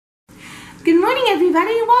Good morning,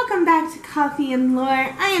 everybody. Welcome back to Coffee and Lore.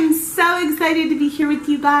 I am so excited to be here with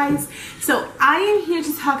you guys. So I am here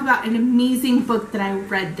to talk about an amazing book that I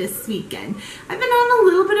read this weekend. I've been on a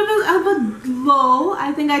little bit of a lull.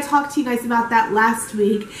 I think I talked to you guys about that last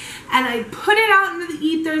week. And I put it out into the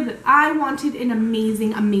ether that I wanted an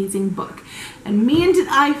amazing, amazing book. And man, did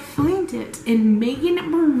I find it in Megan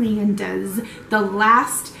Miranda's The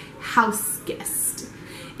Last House Guest.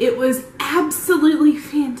 It was absolutely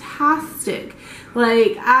fantastic.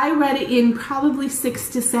 Like, I read it in probably 6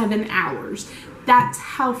 to 7 hours. That's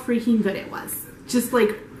how freaking good it was. Just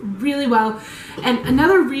like really well. And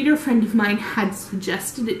another reader friend of mine had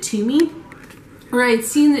suggested it to me, or I'd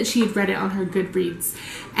seen that she had read it on her Goodreads.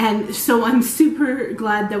 And so I'm super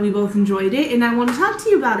glad that we both enjoyed it, and I want to talk to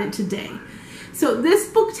you about it today. So this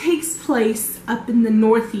book takes place up in the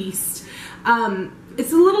Northeast.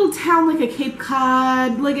 It's a little town like a Cape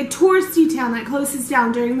Cod, like a touristy town that closes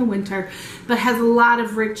down during the winter, but has a lot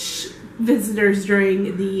of rich visitors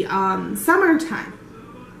during the summertime.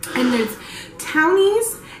 And there's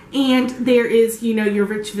townies, and there is, you know, your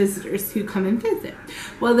rich visitors who come and visit.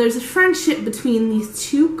 Well, there's a friendship between these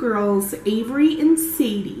two girls, Avery and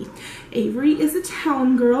Sadie. Avery is a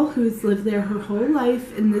town girl who's lived there her whole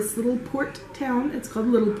life in this little port town. It's called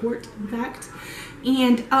Little Port, in fact.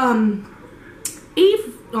 And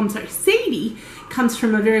Sadie comes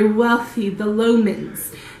from a very wealthy, the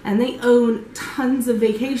Lomans, and they own tons of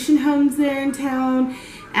vacation homes there in town,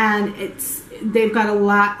 and they've got a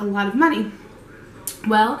lot of money.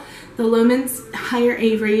 Well, the Lomans hire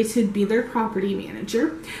Avery to be their property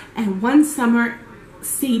manager, and one summer,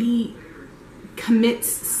 Sadie commits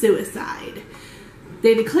suicide.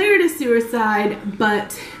 They declare it a suicide,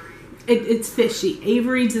 but it's fishy.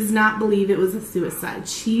 Avery does not believe it was a suicide.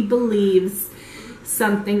 She believes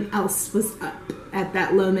something else was up at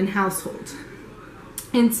that Loman household.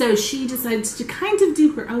 And so she decides to kind of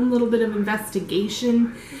do her own little bit of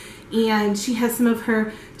investigation, and she has some of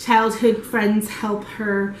her childhood friends help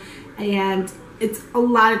her, and it's a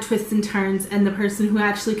lot of twists and turns, and the person who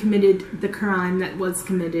actually committed the crime that was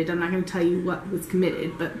committed, I'm not going to tell you what was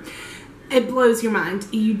committed, but it blows your mind.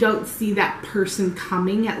 You don't see that person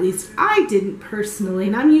coming, at least I didn't personally,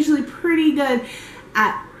 and I'm usually pretty good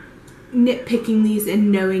at nitpicking these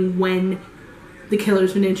and knowing when the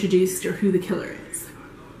killer's been introduced or who the killer is.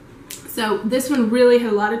 So this one really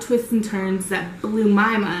had a lot of twists and turns that blew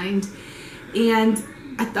my mind, and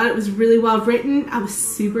I thought it was really well written. I was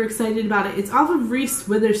super excited about it. It's off of Reese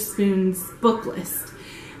Witherspoon's book list.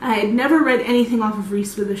 I had never read anything off of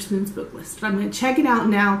Reese Witherspoon's book list, but I'm going to check it out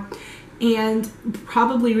now and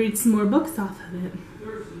probably read some more books off of it.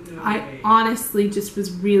 I honestly just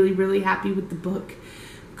was really happy with the book.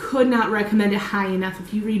 Could not recommend it high enough.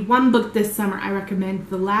 If you read one book this summer, I recommend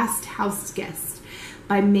The Last House Guest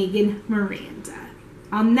by Megan Miranda.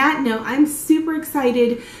 On that note, I'm super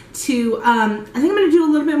excited to, I think I'm going to do a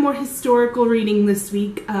little bit more historical reading this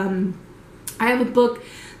week. I have a book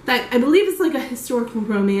that I believe is like a historical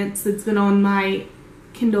romance that's been on my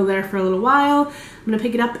Kindle there for a little while. I'm going to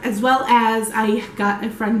pick it up, as well as I got a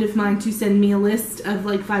friend of mine to send me a list of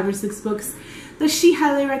like 5 or 6 books that she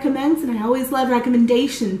highly recommends, and I always love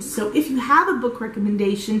recommendations. So if you have a book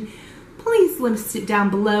recommendation, please list it down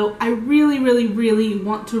below. I really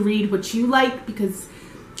want to read what you like, because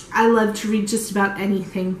I love to read just about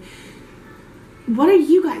anything. What are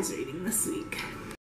you guys reading this week?